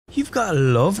You've gotta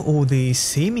love all these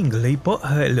seemingly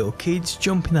butthurt little kids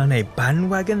jumping on a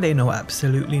bandwagon they know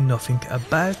absolutely nothing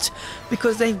about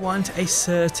because they want a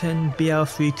certain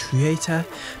BL3 creator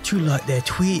to like their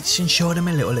tweets and show them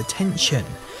a little attention.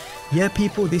 Yeah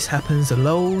people, this happens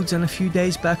loads, and a few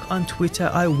days back on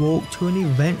Twitter I walked to an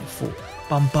eventful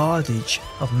bombardage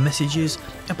of messages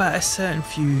about a certain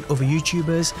few other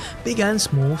YouTubers, big and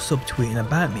small, subtweeting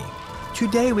about me.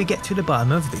 Today we get to the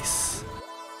bottom of this.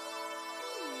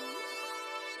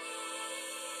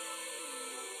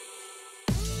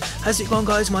 How's it going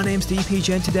guys, my name's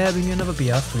DPJ and today I bring you another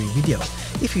BR3 video.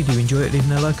 If you do enjoy it,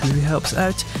 leaving a like really helps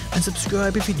out, and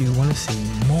subscribe if you do want to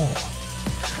see more.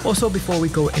 Also, before we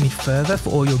go any further, for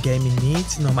all your gaming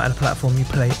needs, no matter the platform you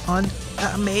play on,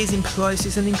 at amazing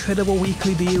prices and incredible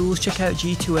weekly deals, check out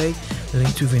G2A,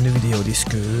 linked within the video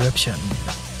description.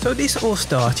 So this all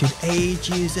started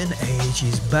ages and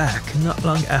ages back, not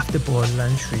long after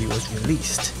Borderlands 3 was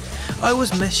released. I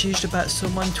was messaged about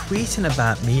someone tweeting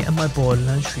about me and my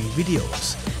Borderlands 3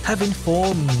 videos, having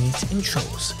 4-minute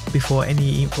intros before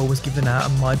any info was given out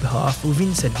on my behalf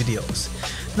within said videos.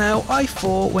 Now I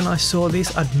thought when I saw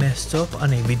this I'd messed up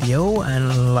on a video,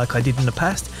 and like I did in the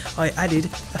past, I added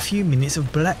a few minutes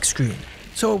of black screen.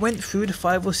 So I went through the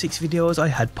 5 or 6 videos I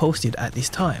had posted at this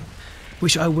time,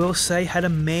 which I will say had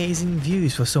amazing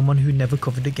views for someone who never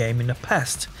covered the game in the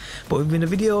past, but within the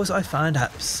videos I found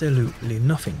absolutely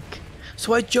nothing.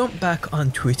 So I jumped back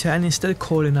on Twitter, and instead of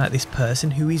calling out this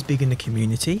person who is big in the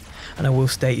community, and I will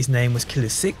state his name was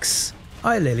Killer6,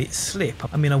 I let it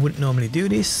slip. I mean, I wouldn't normally do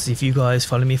this. If you guys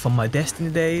follow me from my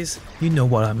Destiny days, you know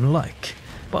what I'm like.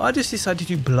 But I just decided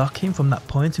to block him from that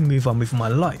point and move on with my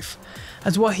life,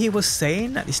 as what he was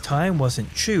saying at this time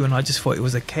wasn't true, and I just thought it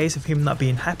was a case of him not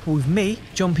being happy with me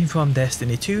jumping from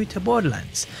Destiny 2 to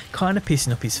Borderlands, kinda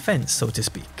pissing up his fence, so to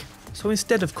speak. So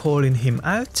instead of calling him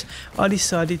out, I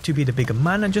decided to be the bigger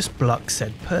man and just block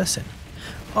said person.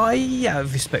 I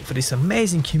have respect for this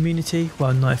amazing community,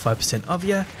 while 95% of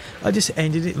you, I just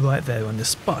ended it right there on the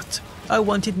spot. I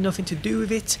wanted nothing to do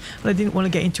with it, and I didn't want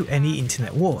to get into any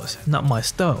internet wars, not my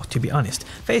style to be honest.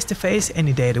 Face to face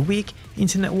any day of the week,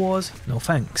 internet wars, no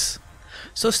thanks.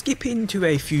 So skipping to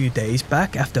a few days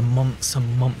back, after months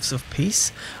and months of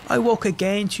peace, I woke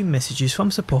again to messages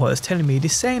from supporters telling me the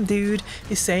same dude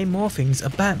is saying more things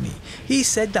about me. He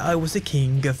said that I was the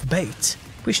king of bait,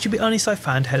 which to be honest I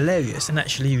found hilarious and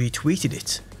actually retweeted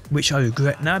it, which I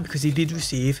regret now because he did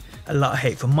receive a lot of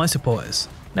hate from my supporters.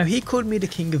 Now he called me the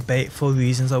king of bait for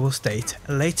reasons I will state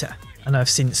later, and I've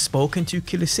since spoken to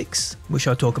Killer6, which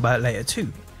I'll talk about later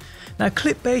too. Now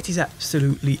clickbait is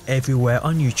absolutely everywhere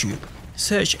on YouTube.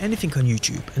 Search anything on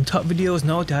YouTube and top videos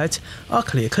no doubt are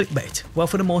clear clickbait, well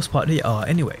for the most part they are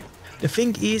anyway. The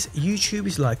thing is, YouTube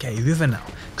is like a river now.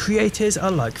 Creators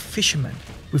are like fishermen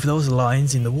with those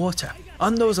lines in the water.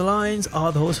 On those lines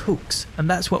are those hooks, and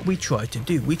that's what we try to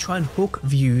do. We try and hook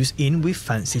views in with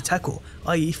fancy tackle,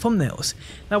 i.e. thumbnails.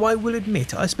 Now I will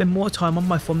admit I spend more time on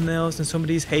my thumbnails than some of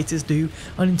these haters do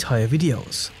on entire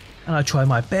videos, and I try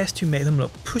my best to make them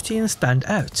look pretty and stand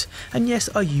out. And yes,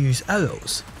 I use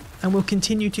arrows, and will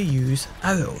continue to use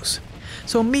arrows.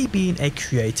 So me being a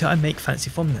creator, I make fancy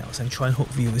thumbnails and try and hook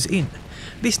viewers in.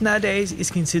 This nowadays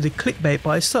is considered clickbait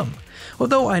by some.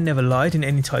 Although I never lied in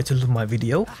any title of my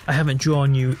video, I haven't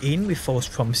drawn you in with false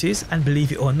promises, and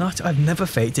believe it or not, I've never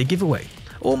faked a giveaway.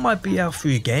 All my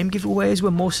BL3 game giveaways were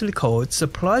mostly codes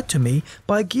supplied to me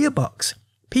by Gearbox.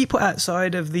 People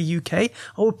outside of the UK, I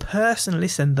will personally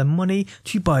send them money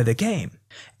to buy the game.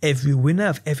 Every winner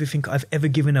of everything I've ever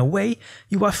given away,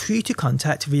 you are free to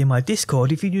contact via my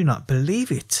Discord if you do not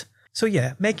believe it. So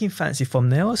yeah, making fancy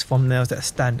thumbnails that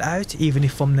stand out, even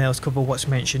if thumbnails cover what's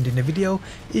mentioned in the video,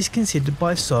 is considered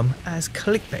by some as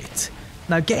clickbait.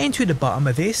 Now getting to the bottom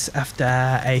of this, after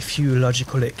a few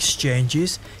logical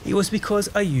exchanges, it was because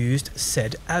I used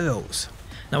said arrows.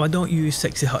 Now I don't use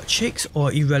sexy hot chicks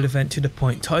or irrelevant to the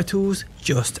point titles,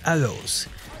 just arrows.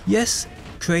 Yes,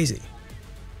 crazy.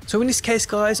 So in this case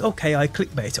guys, okay, I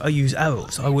clickbait, I use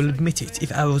arrows, I will admit it.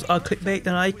 If arrows are clickbait,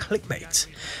 then I clickbait.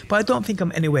 But I don't think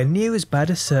I'm anywhere near as bad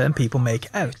as certain people make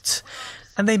out.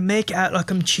 And they make it out like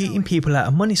I'm cheating people out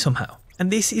of money somehow.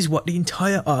 And this is what the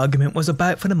entire argument was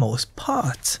about for the most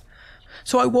part.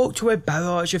 So I walked to a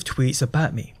barrage of tweets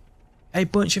about me. A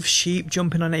bunch of sheep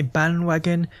jumping on a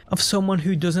bandwagon of someone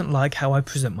who doesn't like how I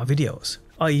present my videos,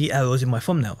 i.e. arrows in my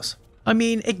thumbnails. I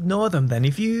mean, ignore them then.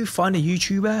 If you find a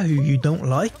YouTuber who you don't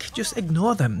like, just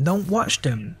ignore them, don't watch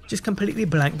them, just completely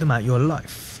blank them out your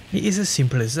life. It is as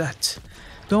simple as that.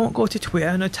 Don't go to Twitter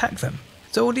and attack them.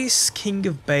 So this King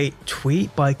of Bait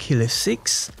tweet by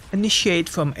Killer6 initiated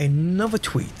from another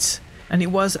tweet and it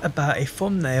was about a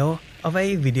thumbnail of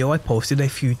a video I posted a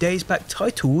few days back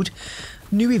titled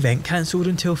 "New event cancelled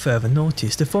until further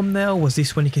notice." The thumbnail was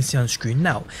this one you can see on screen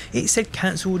now. It said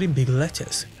cancelled in big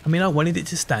letters. I mean, I wanted it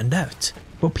to stand out.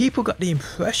 But people got the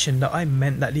impression that I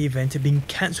meant that the event had been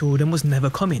cancelled and was never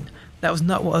coming. That was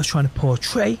not what I was trying to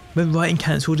portray when writing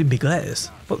cancelled in big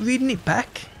letters. But reading it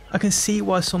back, I can see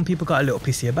why some people got a little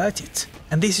pissy about it.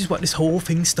 And this is what this whole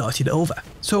thing started over.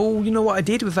 So you know what I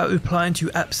did? Without replying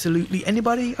to absolutely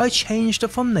anybody, I changed the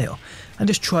thumbnail and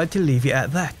just tried to leave it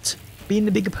at that. Being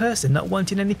the bigger person, not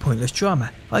wanting any pointless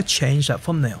drama, I changed that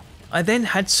thumbnail. I then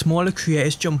had smaller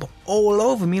creators jump all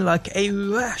over me like a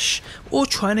rash, all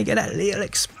trying to get that little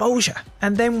exposure.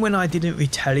 And then when I didn't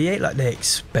retaliate like they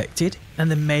expected, and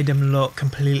then made them look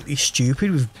completely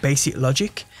stupid with basic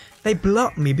logic, they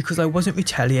blocked me because I wasn't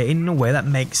retaliating in a way that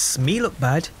makes me look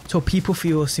bad, so people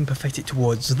feel sympathetic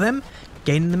towards them,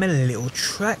 gaining them a little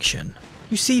traction.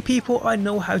 You see people, I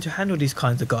know how to handle these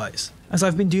kinds of guys, as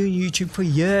I've been doing YouTube for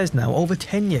years now, over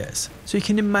 10 years, so you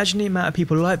can imagine the amount of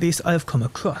people like this I have come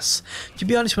across. To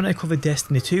be honest, when I covered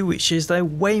Destiny 2, which is a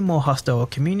way more hostile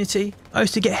community, I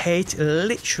used to get hate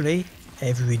literally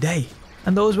every day,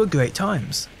 and those were great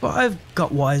times, but I've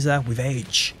got wiser with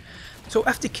age. So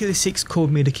after Killer 6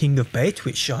 called me the king of bait,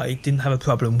 which I didn't have a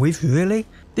problem with really,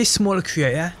 this smaller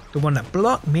creator, the one that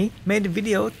blocked me, made a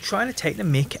video trying to take the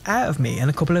mick out of me, and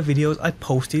a couple of videos I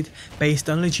posted based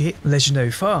on legit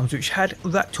legendary farms which had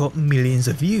racked up millions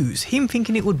of views. Him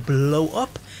thinking it would blow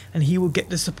up and he would get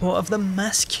the support of the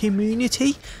mass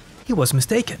community? He was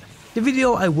mistaken. The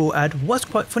video, I will add, was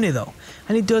quite funny though,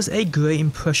 and it does a great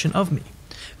impression of me.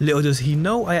 Little does he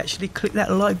know I actually clicked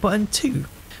that like button too.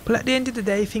 But at the end of the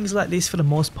day, things like this, for the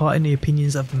most part, in the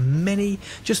opinions of many,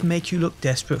 just make you look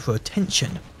desperate for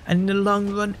attention, and in the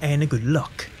long run ain't a good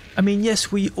look. I mean,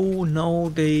 yes, we all know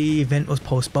the event was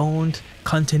postponed,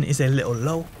 content is a little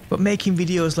low, but making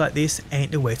videos like this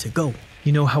ain't the way to go.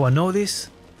 You know how I know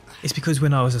this? It's because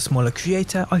when I was a smaller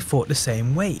creator, I thought the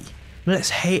same way.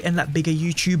 Let's hate on that bigger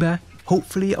YouTuber,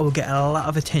 hopefully I will get a lot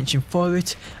of attention for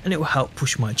it, and it will help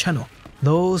push my channel.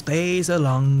 Those days are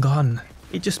long gone.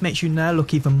 It just makes you now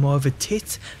look even more of a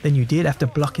tit than you did after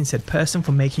blocking said person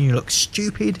for making you look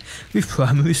stupid with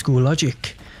primary school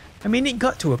logic. I mean, it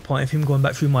got to a point of him going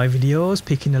back through my videos,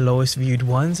 picking the lowest viewed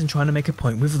ones and trying to make a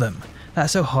point with them.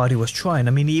 That's how hard he was trying.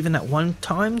 I mean, even at one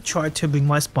time tried to bring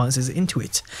my sponsors into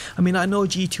it. I mean, I know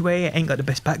G2A ain't got the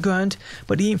best background,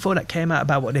 but the info that came out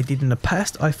about what they did in the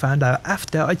past, I found out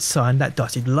after I'd signed that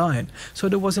dotted line, so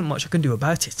there wasn't much I can do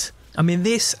about it. I mean,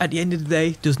 this, at the end of the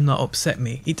day, does not upset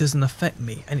me, it doesn't affect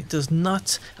me, and it does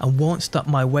not and won't stop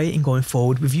my way in going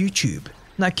forward with YouTube.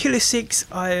 Now, Killer 6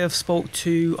 I have spoke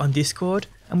to on Discord,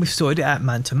 and we've sorted it out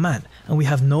man to man, and we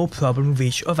have no problem with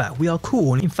each other. We are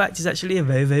cool, in fact he's actually a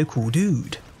very cool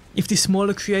dude. If this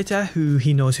smaller creator, who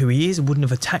he knows who he is, wouldn't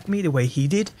have attacked me the way he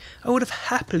did, I would have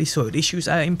happily sorted issues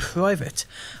out in private.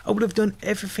 I would have done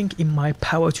everything in my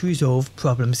power to resolve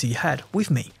problems he had with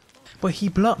me. But he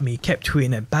blocked me, kept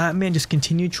tweeting about me and just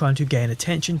continued trying to gain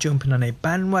attention, jumping on a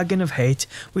bandwagon of hate,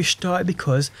 which started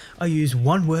because I used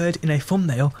one word in a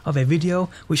thumbnail of a video,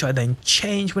 which I then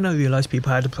changed when I realised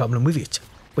people had a problem with it.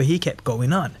 But he kept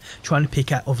going on, trying to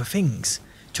pick out other things,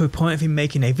 to a point of him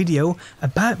making a video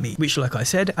about me, which, like I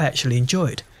said, I actually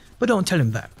enjoyed. But don't tell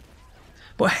him that.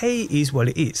 But hey, it is what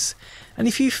it is. And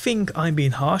if you think I'm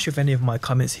being harsh with any of my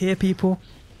comments here, people,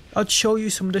 I'd show you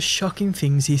some of the shocking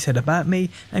things he said about me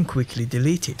and quickly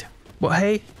deleted. But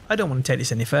hey, I don't want to take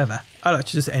this any further. I'd like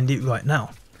to just end it right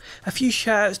now. A few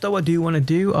shoutouts though I do want to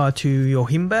do are to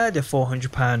Yohimba, the £400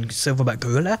 silverback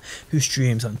gorilla who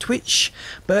streams on Twitch,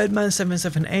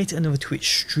 Birdman778, another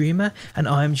Twitch streamer, and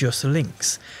I'm Just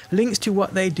Links. Links to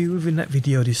what they do within that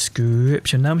video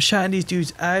description. Now I'm shouting these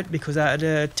dudes out because out of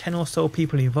the 10 or so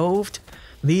people involved,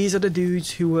 these are the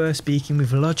dudes who were speaking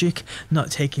with logic, not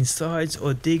taking sides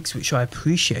or digs, which I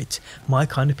appreciate. My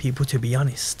kind of people, to be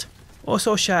honest.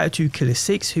 Also shout out to Killer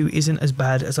 6, who isn't as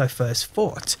bad as I first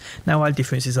thought, now our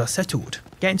differences are settled.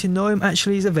 Getting to know him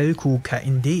actually is a very cool cat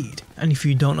indeed. And if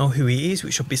you don't know who he is,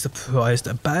 which you'll be surprised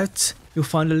about, you'll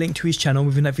find a link to his channel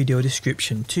within that video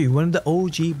description too, one of the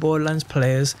OG Borderlands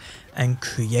players and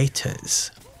creators.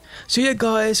 So yeah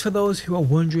guys, for those who are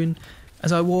wondering,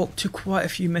 as I walked to quite a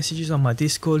few messages on my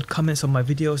Discord, comments on my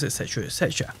videos, etc,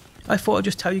 etc, I thought I'd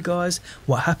just tell you guys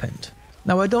what happened.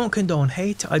 Now I don't condone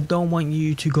hate, I don't want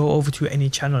you to go over to any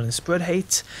channel and spread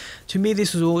hate. To me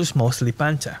this was all just mostly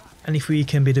banter, and if we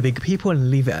can be the big people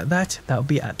and leave it at that, that would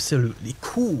be absolutely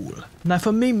cool. Now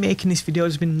for me making this video,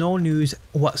 there's been no news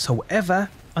whatsoever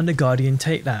on the Guardian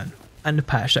takedown and the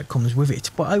patch that comes with it,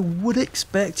 but I would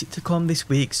expect it to come this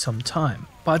week sometime.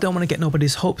 but I don't want to get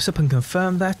nobody's hopes up and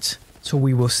confirm that, so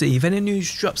we will see. If any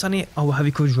news drops on it, I will have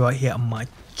it covered right here on my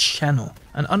channel.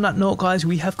 And on that note guys,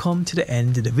 we have come to the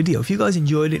end of the video. If you guys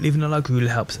enjoyed it, leaving a like really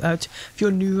helps out. If you're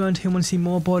new around here and want to see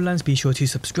more Borderlands, be sure to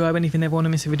subscribe, and if you never want to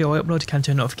miss a video I upload, you can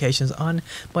turn notifications on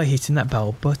by hitting that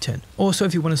bell button. Also,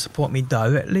 if you want to support me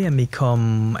directly and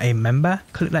become a member,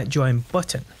 click that join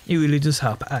button. It really does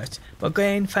help out. But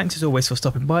again, thanks as always for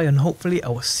stopping by, and hopefully I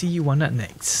will see you on that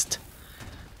next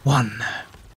one.